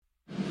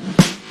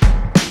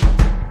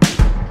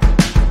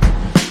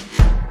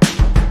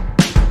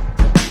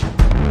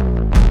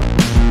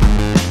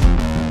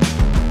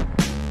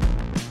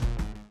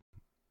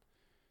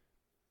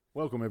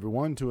Welcome,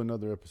 everyone, to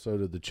another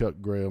episode of the Chuck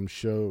Graham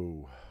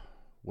Show.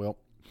 Well,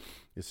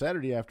 it's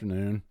Saturday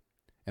afternoon,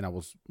 and I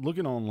was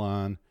looking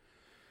online,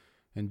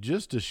 and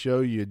just to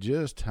show you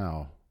just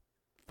how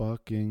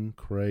fucking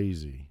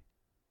crazy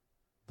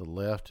the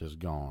left has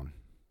gone,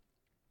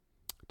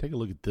 take a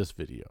look at this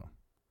video.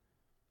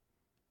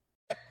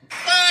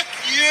 Fuck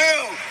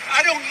you!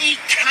 I don't eat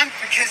cunt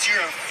because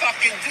you're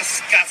fucking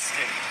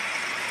disgusting.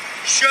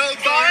 Show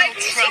Donald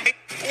Trump.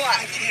 What?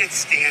 I can't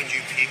stand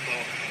you people.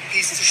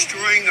 He's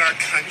destroying our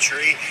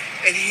country,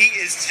 and he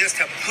is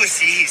just a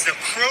pussy. He's a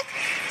crook.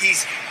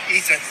 He's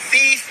a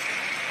thief,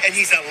 and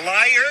he's a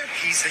liar.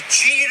 He's a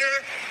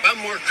cheater. I'm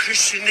more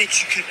Christian than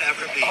you could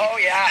ever be. Oh,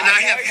 yeah. And I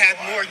have had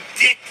more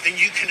dick than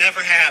you can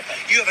ever have.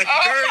 You have a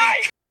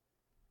dirty...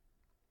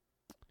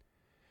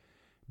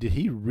 Did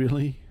he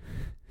really...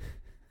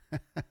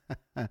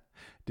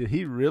 Did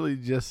he really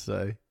just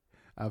say,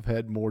 I've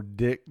had more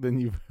dick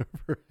than you've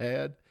ever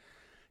had?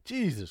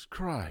 Jesus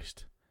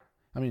Christ.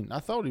 I mean, I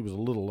thought he was a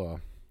little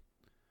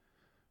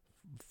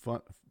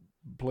fun,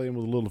 playing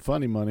with a little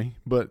funny money,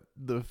 but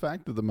the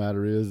fact of the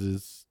matter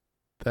is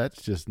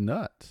that's just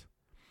nuts.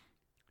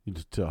 You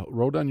just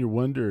roll down your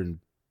window and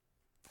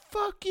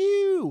fuck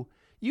you,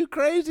 you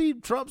crazy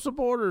Trump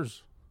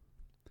supporters.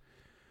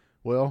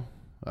 Well,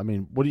 I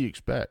mean, what do you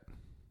expect?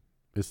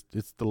 It's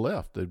the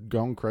left. They've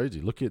gone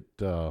crazy. Look at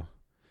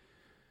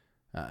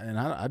and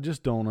I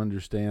just don't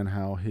understand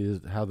how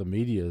the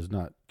media is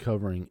not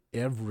covering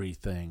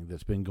everything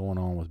that's been going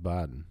on with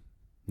Biden.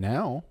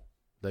 Now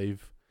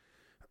they've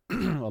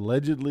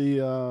allegedly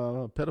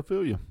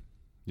pedophilia.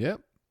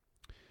 Yep,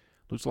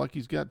 looks like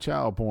he's got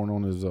child porn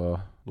on his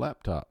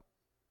laptop.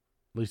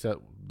 At least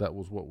that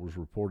was what was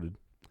reported.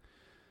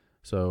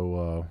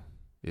 So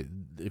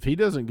if he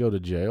doesn't go to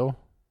jail,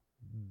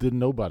 then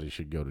nobody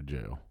should go to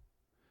jail.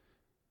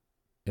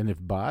 And if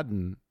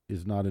Biden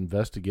is not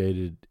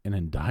investigated and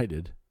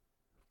indicted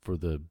for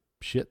the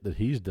shit that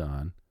he's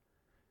done,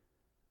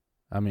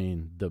 I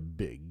mean, the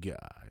big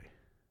guy.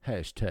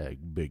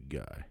 Hashtag big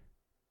guy.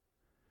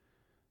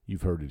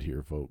 You've heard it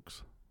here,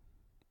 folks.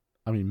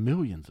 I mean,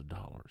 millions of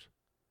dollars.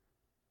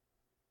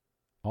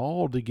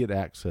 All to get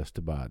access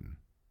to Biden.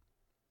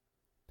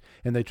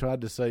 And they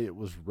tried to say it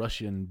was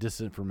Russian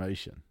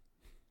disinformation.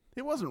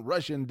 It wasn't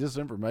Russian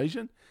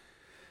disinformation.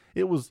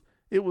 It was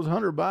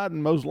Hunter Biden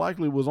most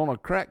likely was on a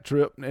crack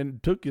trip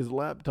and took his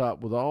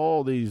laptop with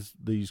all these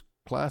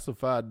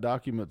classified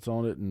documents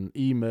on it and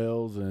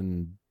emails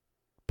and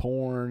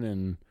porn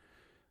and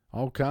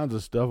all kinds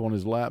of stuff on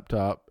his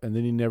laptop, and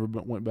then he never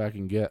went back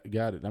and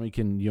got it. I mean,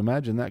 can you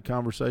imagine that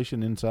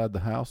conversation inside the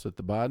house at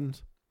the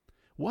Bidens?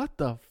 What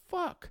the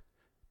fuck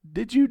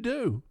did you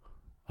do?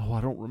 Oh,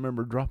 I don't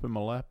remember dropping my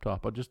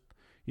laptop. I just,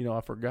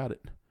 I forgot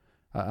it.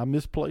 I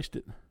misplaced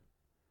it.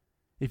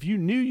 If you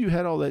knew you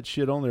had all that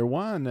shit on there,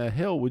 why in the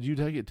hell would you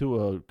take it to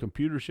a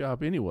computer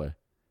shop anyway?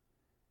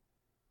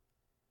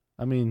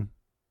 I mean,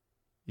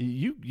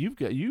 you've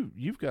got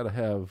to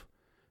have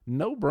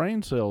no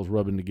brain cells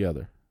rubbing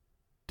together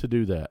to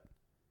do that.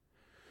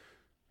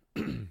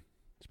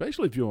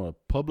 Especially if you're a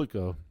public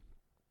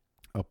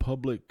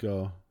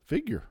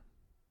figure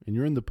and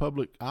you're in the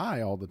public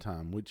eye all the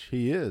time, which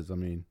he is. I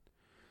mean,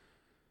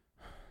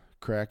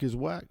 crack is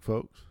whack,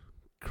 folks.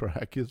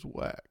 Crack is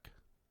whack.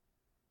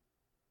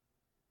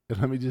 And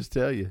let me just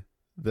tell you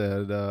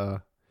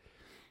that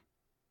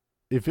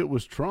if it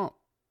was Trump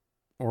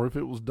or if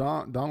it was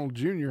Donald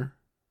Jr.,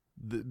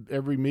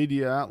 every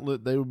media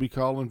outlet, they would be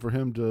calling for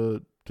him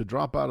to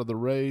drop out of the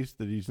race,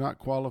 that he's not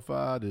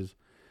qualified. It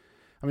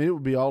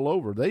would be all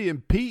over. They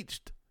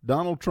impeached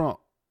Donald Trump.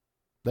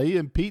 They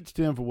impeached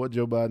him for what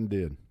Joe Biden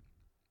did.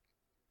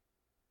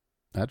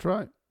 That's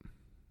right.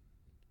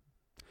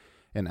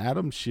 And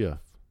Adam Schiff,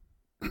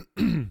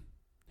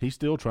 he's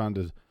still trying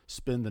to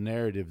spin the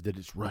narrative that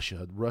it's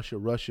Russia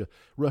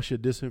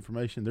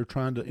disinformation. They're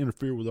trying to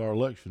interfere with our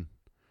election.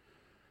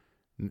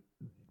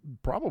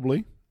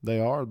 Probably they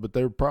are, but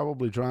they're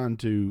probably trying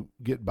to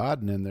get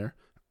Biden in there.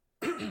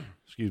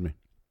 Excuse me.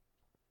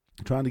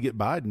 Trying to get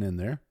Biden in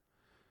there.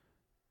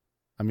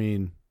 I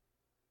mean,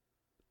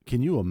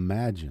 can you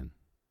imagine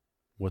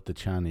what the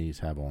Chinese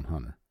have on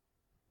Hunter?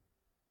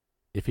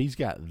 If he's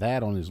got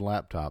that on his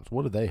laptops,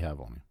 what do they have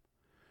on him?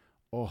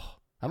 Oh,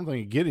 I don't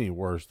think it get any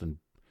worse than,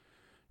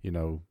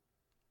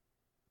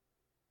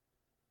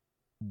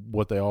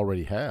 what they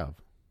already have.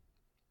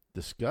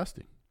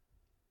 Disgusting.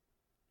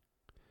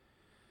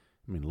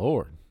 I mean,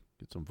 Lord,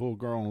 get some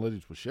full-grown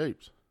ladies with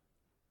shapes.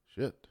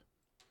 Shit.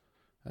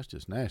 That's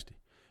just nasty.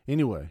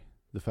 Anyway,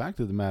 the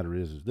fact of the matter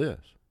is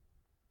this.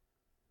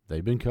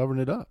 They've been covering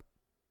it up.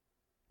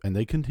 And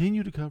they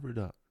continue to cover it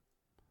up.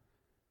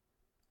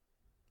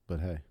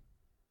 But hey,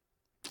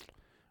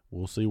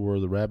 we'll see where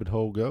the rabbit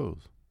hole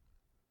goes.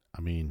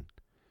 I mean,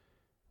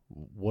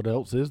 what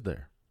else is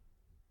there?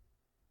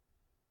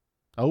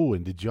 Oh,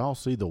 and did y'all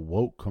see the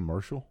woke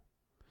commercial?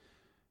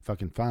 If I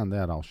can find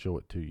that, I'll show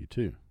it to you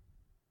too.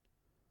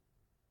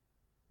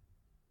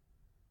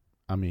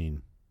 I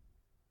mean,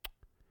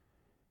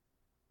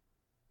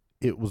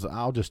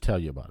 I'll just tell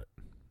you about it.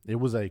 It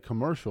was a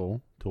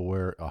commercial to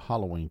where a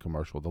Halloween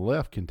commercial. The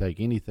left can take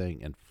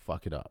anything and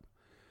fuck it up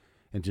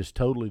and just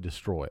totally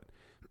destroy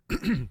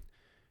it.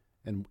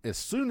 And as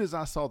soon as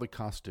I saw the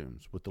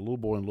costumes with the little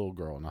boy and little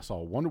girl, and I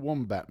saw Wonder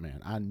Woman,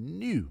 Batman, I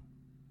knew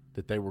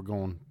that they were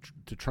going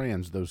to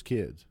trans those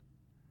kids.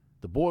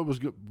 The boy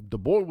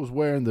was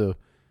wearing the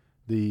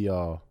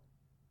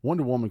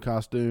Wonder Woman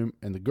costume,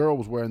 and the girl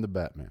was wearing the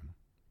Batman.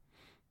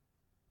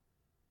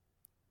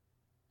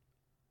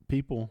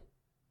 People,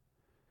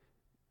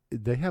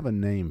 they have a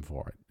name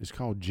for it. It's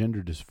called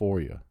gender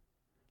dysphoria.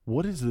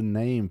 What is the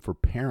name for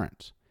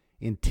parents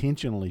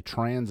intentionally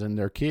transing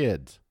their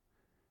kids?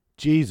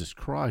 Jesus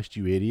Christ,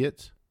 you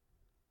idiots.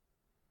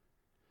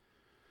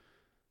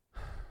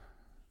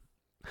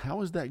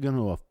 How is that going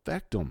to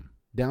affect them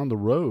down the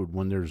road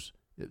when there's,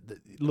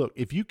 look,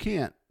 if you're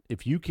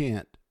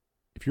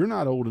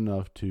not old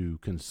enough to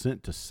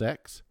consent to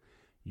sex,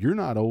 you're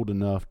not old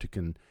enough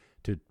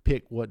to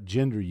pick what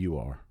gender you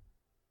are.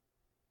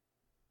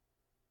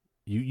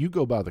 You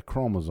go by the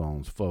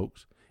chromosomes,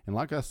 folks. And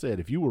like I said,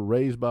 if you were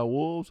raised by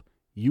wolves,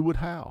 you would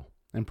howl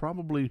and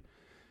probably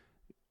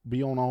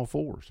be on all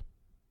fours.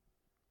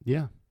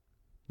 Yeah,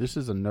 this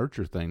is a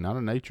nurture thing, not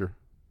a nature.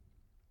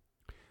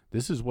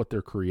 This is what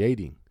they're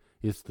creating.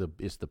 It's the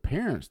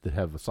parents that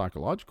have a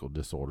psychological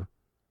disorder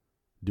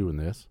doing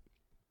this.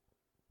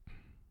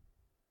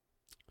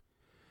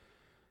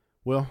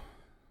 Well,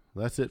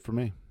 that's it for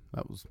me.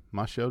 That was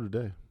my show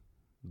today.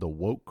 The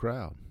woke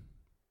crowd.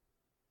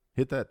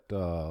 Hit that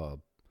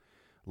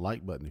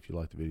like button if you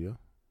like the video.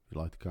 If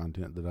you like the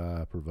content that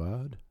I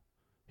provide,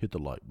 hit the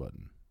like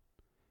button.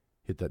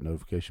 Hit that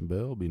notification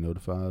bell. Be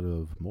notified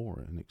of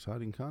more and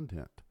exciting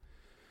content.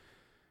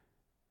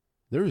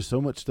 There is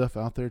so much stuff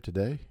out there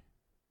today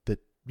that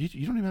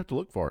you don't even have to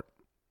look for it.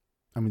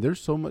 I mean, there's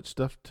so much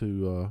stuff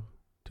to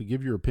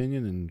give your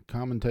opinion and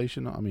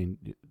commentation. I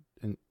mean,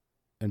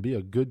 and be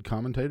a good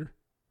commentator.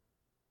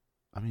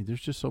 I mean, there's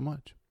just so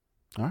much.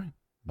 All right.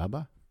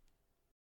 Bye-bye.